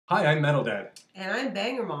Hi, I'm Metal Dad. And I'm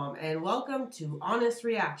Banger Mom, and welcome to Honest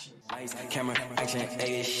Reactions. Lights, camera, action,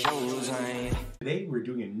 shows. Today we're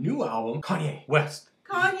doing a new album, Kanye West.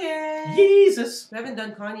 Kanye! Yeezus! We haven't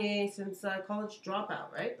done Kanye since College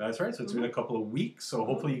Dropout, right? That's right, so it's been a couple of weeks, so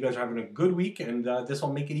hopefully you guys are having a good week, and this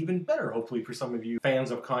will make it even better, hopefully, for some of you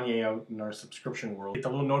fans of Kanye out in our subscription world. Hit the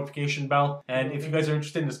little notification bell, and if you guys are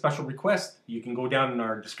interested in a special request, you can go down in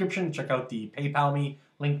our description, check out the PayPal me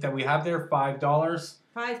link that we have there, $5.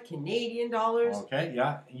 $5 Canadian. Okay,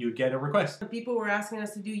 yeah, you get a request. People were asking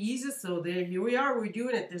us to do Yeezus, so here we are, we're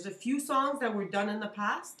doing it. There's a few songs that were done in the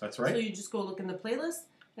past. That's right. So you just go look in the playlist,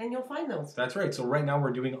 and you'll find those. That's right. So right now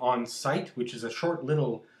we're doing On Sight, which is a short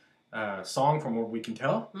little song from what we can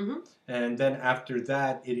tell. And then after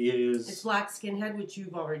that, it's Black Skinhead, which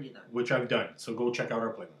you've already done. Which I've done. So go check out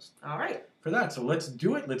our playlist. All right. For that, so let's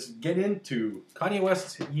do it. Let's get into Kanye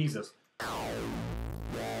West's Yeezus.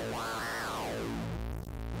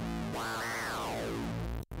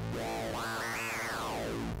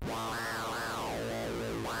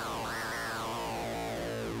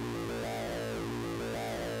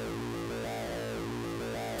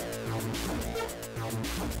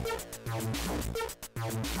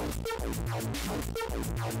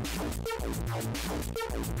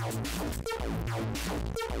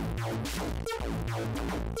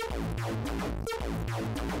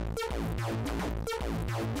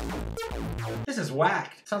 This is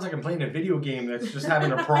whack. It sounds like I'm playing a video game that's just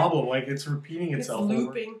having a problem. Like it's repeating itself. It's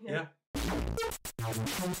looping. Yeah.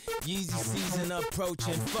 Yeezy season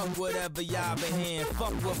approaching. Fuck whatever y'all been hearing.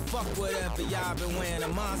 Fuck whatever y'all been wearing. A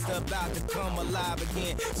monster about to come alive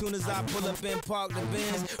again. Soon as I pull up and park the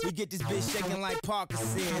Benz, we get this bitch shaking like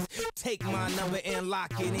Parkinson's. Take my number and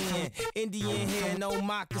lock it in. Indian hair, no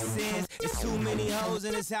moccasins. It's too many hoes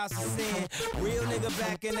in this house of sin. Real nigga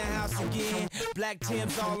back in the house again. Black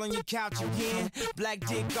Tim's all on your couch again. Black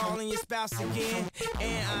dick all in your spouse again.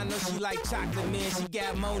 And I know she like chocolate, man. She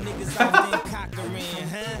got more niggas off than Cochran,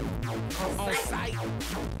 huh? On sight.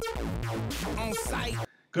 On sight.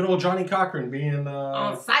 Good old Johnny Cochran being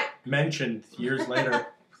on sight mentioned years later.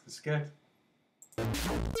 It's good.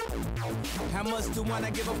 How much do I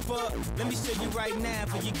not give a fuck? Let me show you right now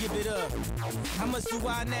for you give it up. How much do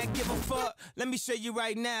I not give a fuck? Let me show you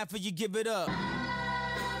right now for you give it up.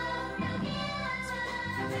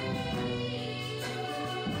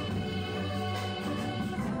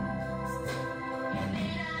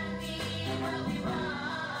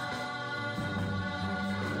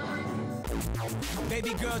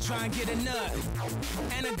 Baby girl try and get a nut,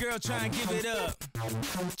 and a girl try and give it up.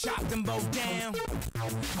 Chop them both down.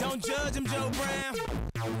 Don't judge them, Joe Brown.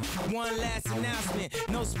 One last announcement.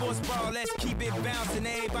 No sports ball, let's keep it bouncing.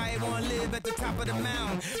 Everybody wanna live at the top of the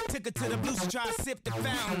mountain. Took her to the blues to try to sip the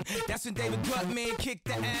fountain. That's when David Gutman kicked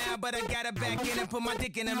the out, but I got her back in and put my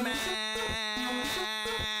dick in her mouth.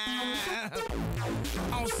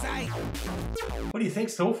 On sight. What do you think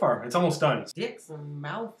so far? It's almost done. Dicks and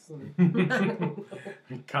mouths and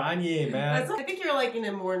Kanye, man. I think you're liking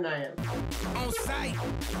it more than I am. On sight.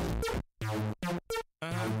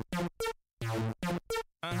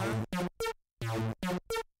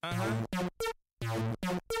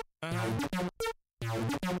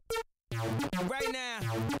 Right now.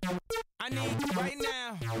 I need right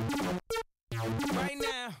now. Right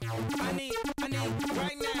now. I need right now.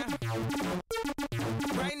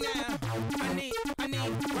 Right now. I need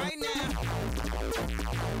right now.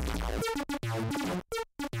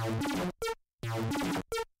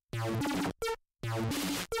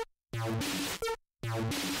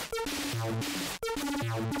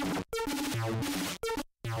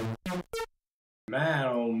 Man,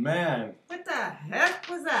 oh man. What the heck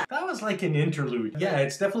was that? That was like an interlude. Yeah,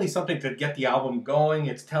 it's definitely something to get the album going.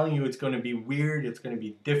 It's telling you it's going to be weird, it's going to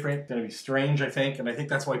be different, it's going to be strange, I think. And I think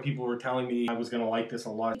that's why people were telling me I was going to like this a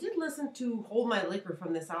lot. I did listen to Hold My Liquor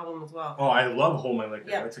from this album as well. Oh, I love Hold My Liquor.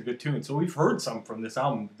 Yeah. It's a good tune. So we've heard some from this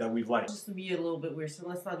album that we've liked. Just to be a little bit weird, so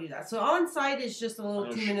let's not do that. So On Sight is just a little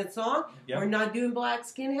 2-minute song. Yep. We're not doing Black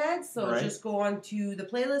Skinhead, so Right. just go on to the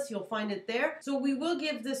playlist. You'll find it there. So we will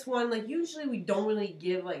give this one, like usually we don't really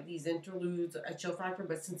give like these interludes a chill factor,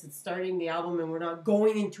 but since it's starting the album and we're not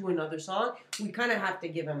going into another song, we kind of have to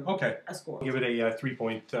give him a score. Give it a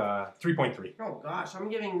 3.3. Oh gosh, I'm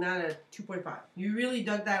giving that a 2.5. You really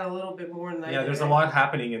dug that a little bit more than I did. Yeah, there's a lot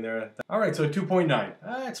happening in there. Alright, so 2.9.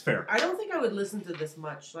 That's fair. I don't think I would listen to this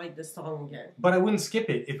much, like this song again. But I wouldn't skip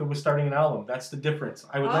it if it was starting an album. That's the difference.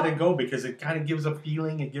 I would let it go because it kind of gives a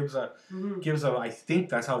feeling. It gives a, I think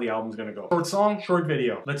that's how the album's going to go. Short song, short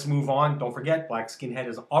video. Let's move on. Don't forget, Black Skinhead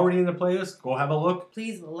is already in the playlist. Go have a look.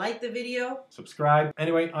 Please like the video. Subscribe.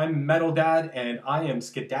 Anyway, I'm Metal Dad, and I am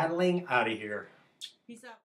skedaddling out of here. Peace out.